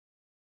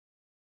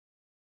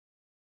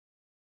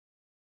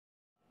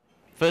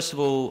First of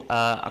all,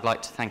 I'd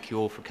like to thank you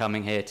all for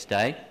coming here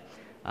today.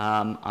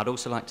 I'd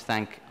also like to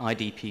thank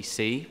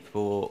IDPC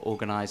for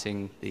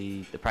organising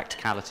the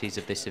practicalities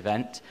of this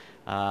event,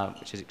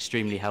 which is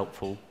extremely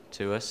helpful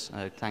to us.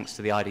 Thanks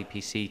to the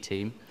IDPC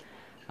team.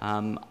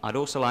 I'd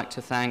also like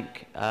to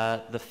thank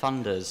the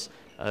funders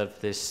of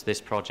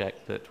this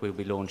project that we'll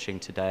be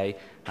launching today,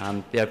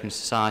 the Open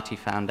Society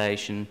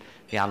Foundation,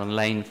 the Alan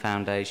Lane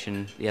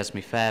Foundation, the Esme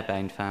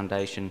Fairbairn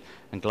Foundation,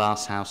 and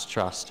Glasshouse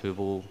Trust, who have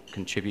all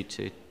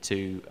contributed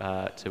to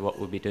what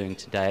we'll be doing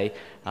today.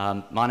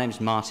 My name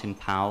is Martin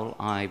Powell.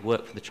 I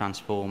work for the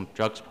Transform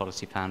Drugs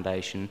Policy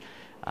Foundation,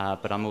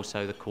 but I'm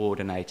also the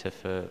coordinator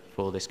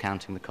for this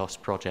Counting the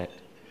Cost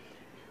project.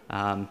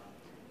 So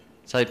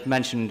I've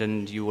mentioned,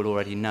 and you will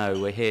already know,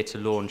 we're here to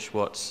launch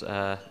what's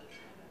a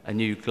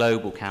new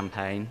global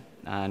campaign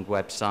and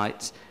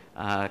website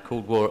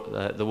called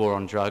The War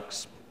on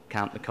Drugs,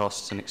 Count the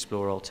Costs and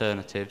Explore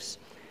Alternatives.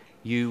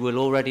 You will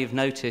already have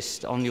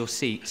noticed on your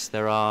seats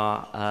there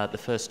are the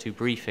first two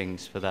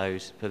briefings for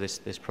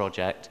this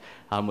project,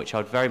 which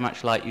I'd very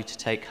much like you to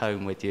take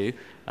home with you,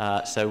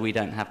 so we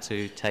don't have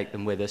to take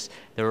them with us.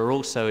 There are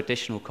also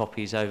additional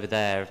copies over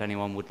there if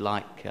anyone would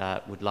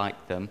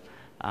like them.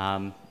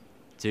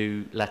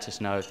 Do let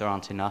us know if there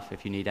aren't enough,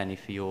 if you need any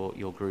for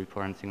your group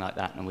or anything like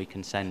that, and we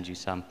can send you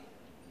some.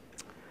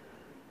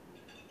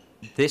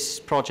 This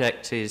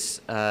project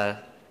is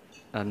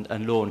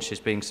and launch is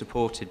being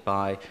supported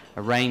by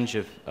a range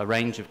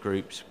of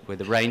groups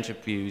with a range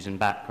of views and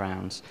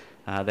backgrounds.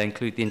 They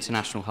include the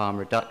International Harm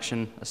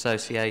Reduction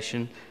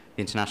Association,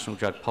 the International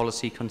Drug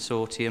Policy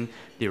Consortium,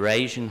 the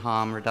Eurasian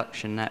Harm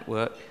Reduction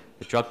Network,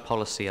 the Drug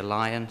Policy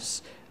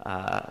Alliance,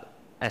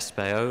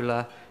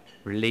 Espeola,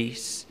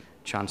 Release,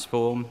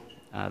 Transform,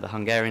 the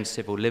Hungarian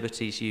Civil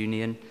Liberties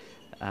Union,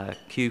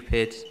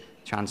 Cupid,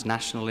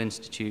 Transnational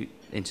Institute,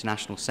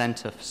 International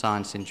Centre for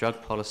Science in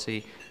Drug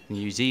Policy, the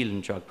New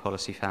Zealand Drug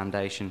Policy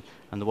Foundation,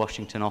 and the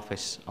Washington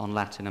Office on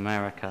Latin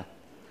America.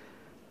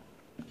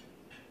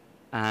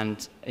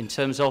 And in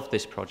terms of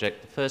this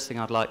project, the first thing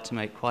I'd like to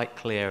make quite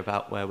clear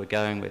about where we're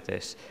going with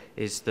this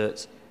is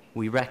that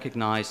we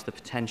recognise the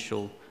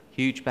potential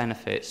huge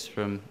benefits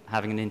from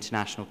having an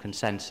international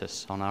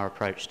consensus on our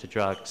approach to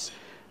drugs.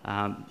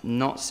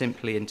 Not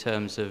simply in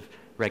terms of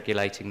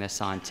regulating their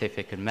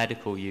scientific and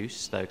medical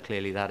use, though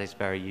clearly that is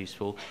very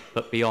useful,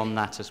 but beyond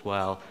that as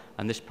well.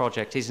 And this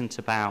project isn't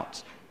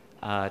about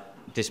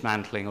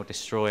dismantling or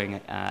destroying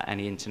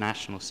any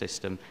international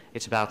system.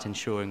 It's about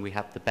ensuring we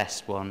have the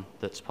best one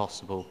that's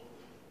possible.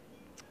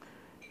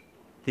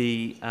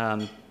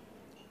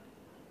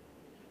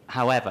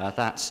 However,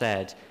 that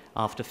said,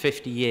 after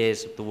 50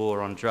 years of the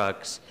war on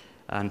drugs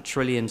and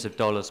trillions of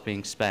dollars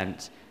being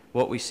spent,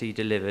 what we see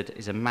delivered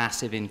is a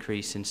massive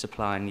increase in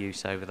supply and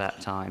use over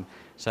that time.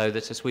 So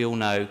that, as we all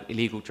know,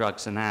 illegal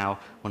drugs are now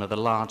one of the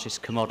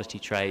largest commodity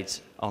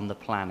trades on the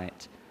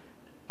planet.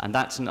 And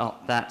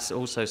that's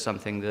also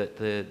something that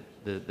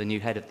the new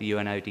head of the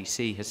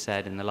UNODC has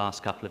said in the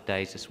last couple of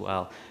days as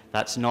well.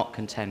 That's not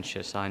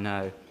contentious, I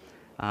know.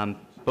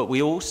 But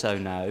we also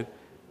know,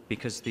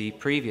 because the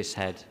previous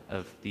head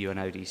of the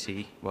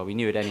UNODC, well, we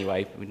knew it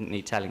anyway, we didn't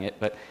need telling it,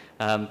 but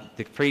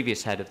the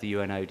previous head of the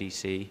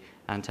UNODC,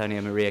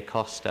 Antonio Maria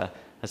Costa,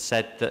 has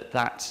said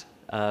that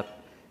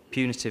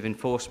punitive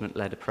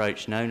enforcement-led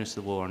approach known as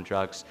the war on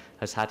drugs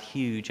has had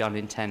huge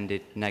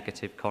unintended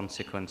negative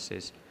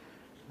consequences.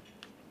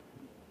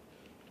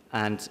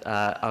 And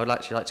I would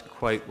actually like to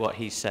quote what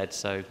he said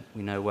so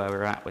we know where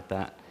we're at with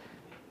that.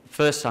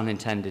 First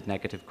unintended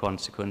negative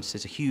consequence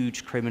is a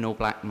huge criminal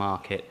black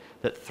market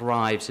that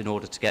thrives in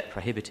order to get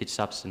prohibited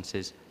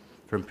substances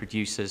from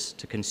producers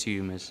to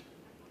consumers.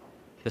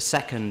 The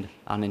second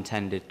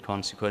unintended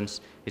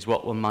consequence is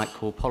what one might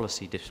call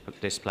policy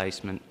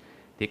displacement.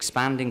 The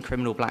expanding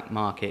criminal black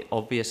market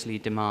obviously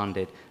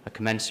demanded a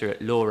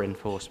commensurate law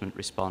enforcement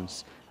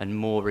response and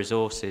more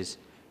resources.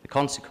 The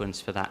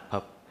consequence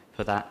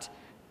the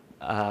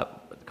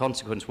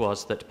consequence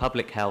was that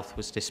public health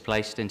was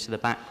displaced into the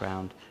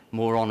background,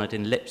 more honoured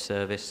in lip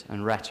service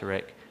and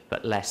rhetoric,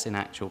 but less in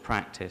actual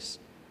practice.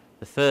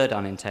 The third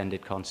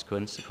unintended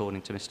consequence,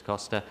 according to Mr.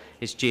 Costa,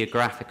 is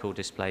geographical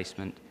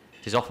displacement.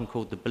 It is often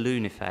called the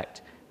balloon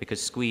effect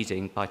because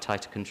squeezing by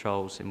tighter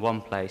controls in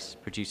one place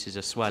produces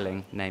a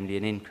swelling, namely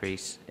an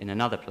increase, in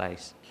another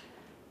place.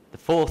 The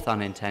fourth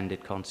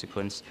unintended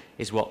consequence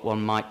is what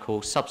one might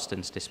call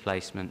substance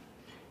displacement.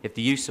 If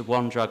the use of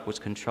one drug was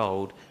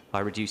controlled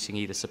by reducing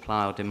either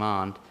supply or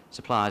demand,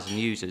 suppliers and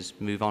users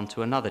move on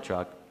to another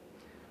drug.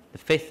 The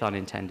fifth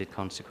unintended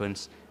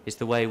consequence is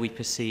the way we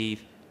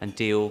perceive and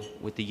deal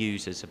with the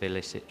users of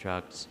illicit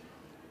drugs.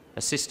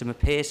 A system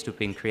appears to have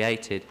been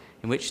created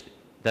in which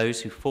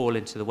those who fall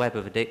into the web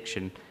of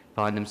addiction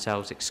find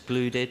themselves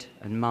excluded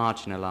and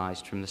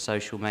marginalised from the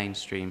social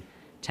mainstream,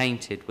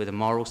 tainted with a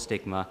moral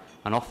stigma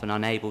and often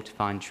unable to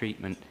find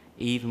treatment,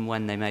 even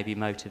when they may be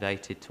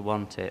motivated to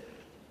want it.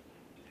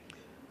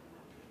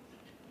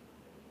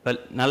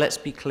 But now let's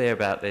be clear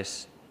about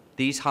this.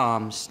 These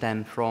harms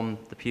stem from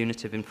the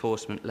punitive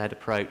enforcement-led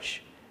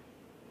approach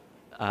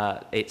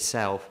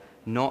itself,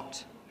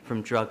 not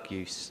from drug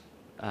use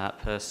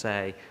per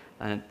se.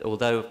 And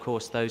although, of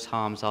course, those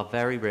harms are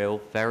very real,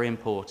 very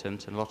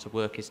important, and a lot of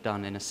work is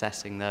done in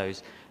assessing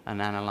those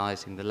and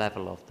analysing the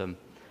level of them.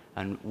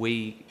 And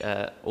we,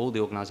 all the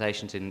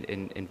organisations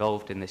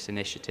involved in this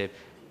initiative,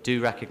 do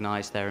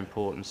recognise their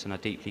importance and are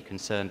deeply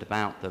concerned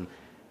about them.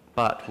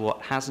 But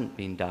what hasn't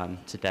been done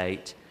to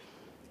date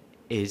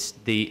is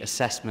the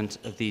assessment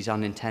of these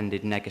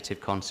unintended negative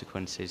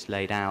consequences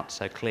laid out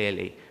so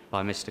clearly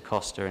by Mr.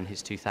 Costa in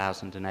his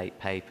 2008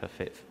 paper,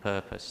 Fit for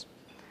Purpose.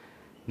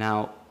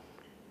 Now,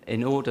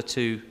 in order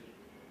to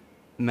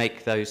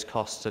make those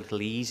costs a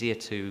little easier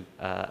to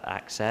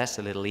access,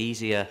 a little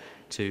easier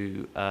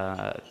to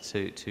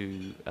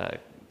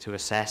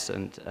assess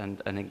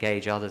and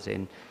engage others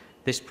in,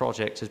 this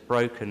project has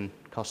broken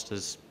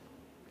Costa's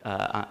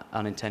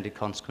unintended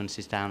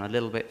consequences down a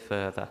little bit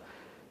further,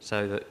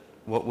 so that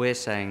what we're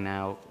saying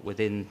now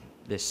within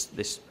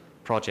this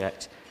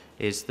project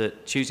is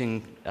that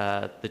choosing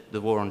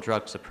the war on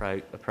drugs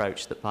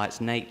approach that by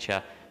its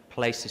nature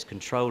places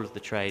control of the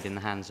trade in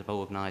the hands of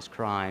organised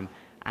crime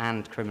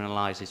and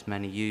criminalises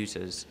many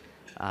users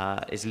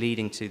is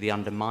leading to the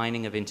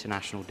undermining of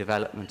international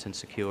development and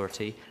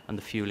security and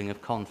the fueling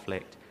of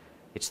conflict.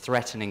 It's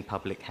threatening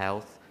public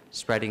health,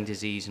 spreading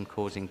disease and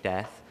causing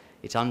death.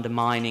 It's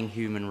undermining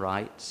human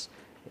rights.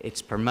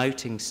 It's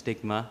promoting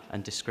stigma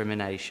and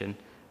discrimination,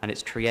 and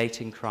it's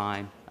creating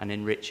crime and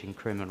enriching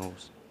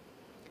criminals.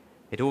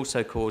 It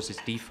also causes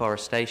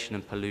deforestation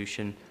and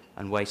pollution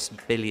and wastes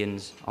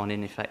billions on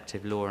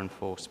ineffective law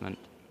enforcement.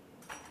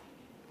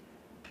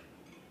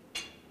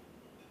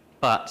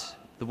 But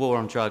the war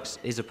on drugs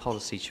is a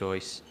policy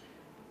choice.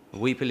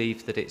 We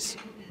believe that it's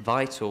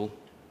vital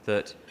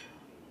that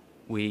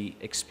we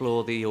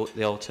explore the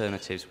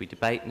alternatives, we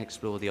debate and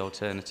explore the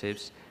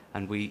alternatives,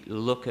 and we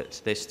look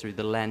at this through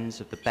the lens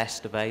of the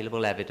best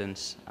available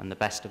evidence and the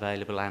best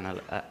available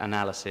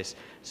analysis,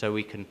 so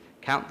we can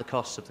count the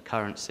costs of the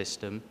current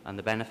system and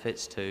the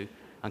benefits too,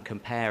 and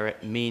compare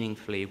it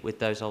meaningfully with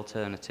those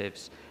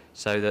alternatives,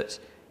 so that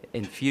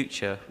in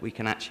future we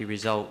can actually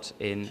result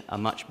in a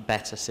much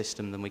better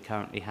system than we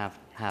currently have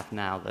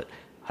now, that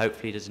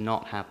hopefully does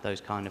not have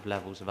those kind of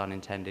levels of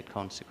unintended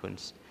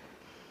consequence.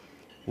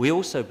 We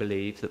also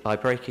believe that by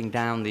breaking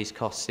down these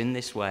costs in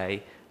this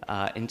way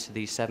into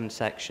these 7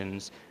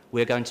 sections,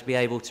 we're going to be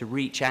able to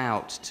reach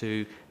out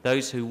to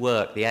those who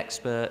work, the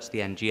experts, the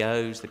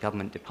NGOs, the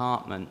government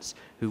departments,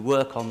 who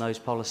work on those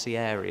policy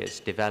areas,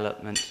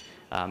 development,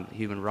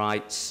 human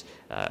rights,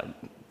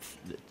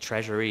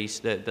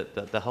 treasuries,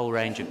 the whole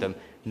range of them,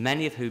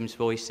 many of whose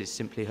voices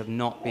simply have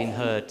not been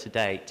heard to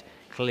date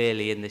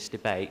clearly in this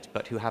debate,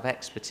 but who have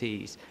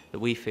expertise that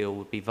we feel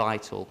would be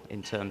vital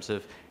in terms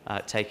of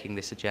taking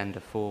this agenda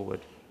forward.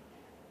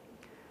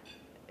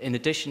 In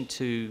addition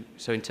to,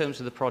 so in terms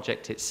of the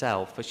project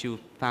itself, as you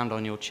found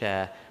on your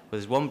chair, well,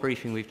 there's one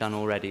briefing we've done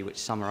already which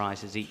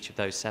summarises each of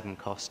those 7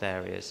 cost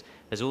areas.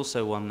 There's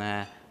also one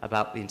there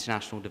about the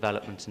international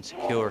development and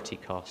security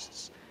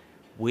costs.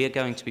 We are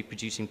going to be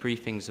producing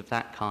briefings of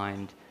that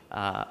kind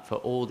for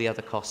all the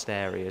other cost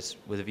areas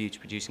with a view to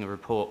producing a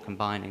report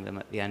combining them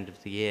at the end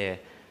of the year.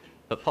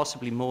 But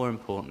possibly more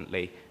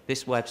importantly,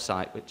 this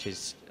website, which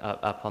is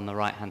up on the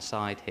right-hand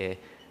side here,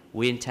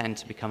 we intend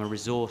to become a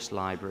resource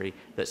library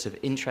that's of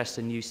interest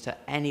and use to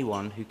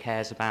anyone who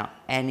cares about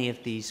any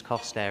of these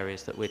cost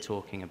areas that we're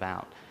talking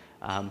about.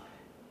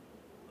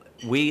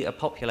 We are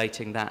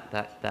populating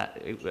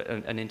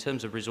and in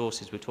terms of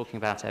resources, we're talking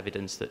about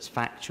evidence that's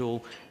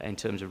factual, in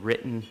terms of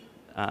written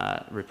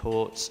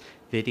reports,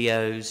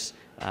 videos,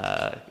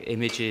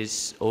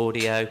 images,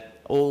 audio,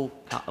 all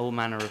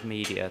manner of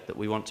media that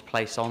we want to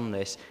place on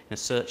this in a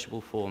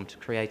searchable form to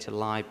create a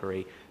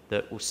library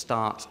that will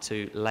start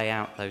to lay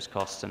out those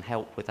costs and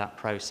help with that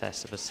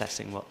process of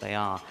assessing what they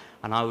are.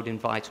 And I would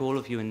invite all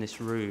of you in this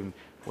room,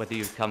 whether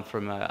you've come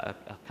from a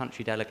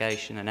country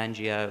delegation, an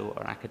NGO,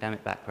 or an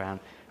academic background,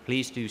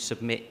 please do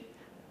submit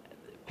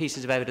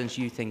pieces of evidence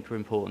you think are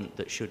important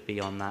that should be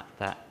on that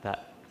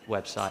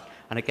website.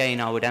 And again,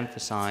 I would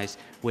emphasise,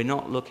 we're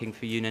not looking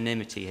for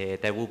unanimity here.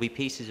 There will be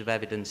pieces of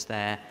evidence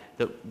there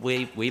that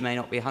we may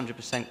not be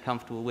 100%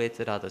 comfortable with,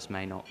 that others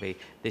may not be.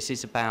 This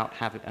is about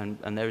having,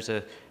 and there is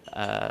a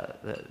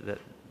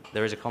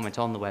comment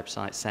on the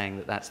website saying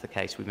that that's the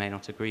case. We may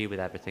not agree with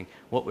everything.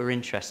 What we're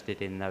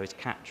interested in, though, is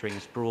capturing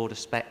as broad a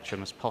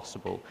spectrum as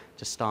possible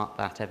to start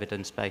that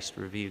evidence-based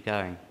review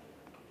going.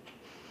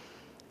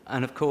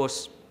 And of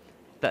course,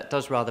 that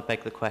does rather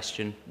beg the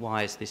question,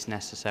 why is this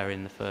necessary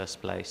in the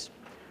first place?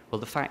 Well,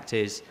 the fact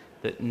is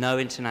that no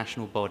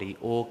international body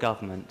or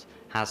government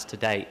has to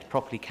date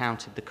properly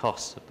counted the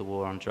costs of the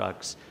war on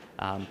drugs,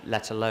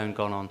 let alone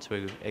gone on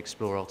to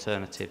explore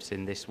alternatives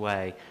in this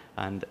way.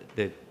 And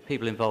the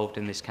people involved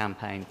in this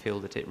campaign feel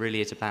that it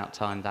really is about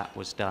time that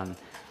was done.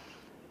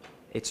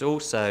 It's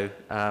also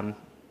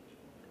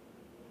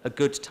a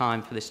good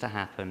time for this to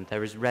happen.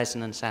 There is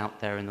resonance out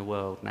there in the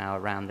world now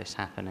around this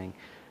happening,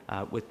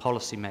 with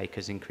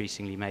policymakers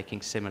increasingly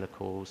making similar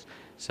calls.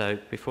 So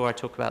before I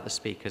talk about the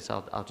speakers,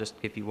 I'll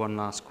just give you one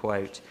last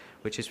quote,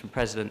 which is from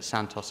President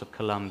Santos of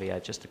Colombia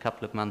just a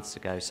couple of months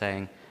ago,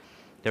 saying,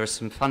 "There are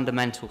some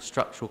fundamental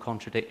structural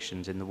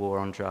contradictions in the war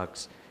on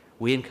drugs.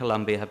 We in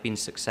Colombia have been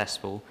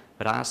successful,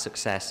 but our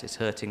success is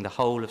hurting the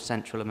whole of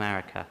Central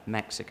America,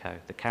 Mexico,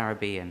 the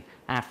Caribbean,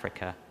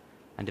 Africa,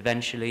 and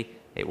eventually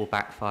it will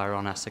backfire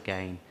on us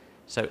again."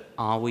 So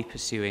are we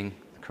pursuing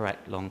the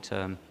correct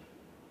long-term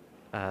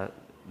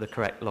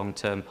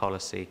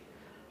policy?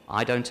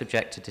 I don't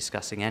object to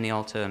discussing any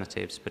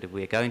alternatives, but if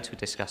we are going to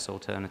discuss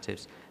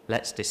alternatives,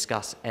 let's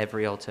discuss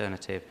every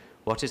alternative.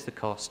 What is the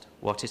cost?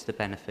 What is the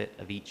benefit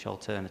of each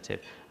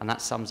alternative? And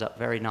that sums up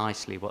very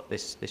nicely what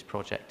this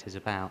project is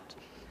about.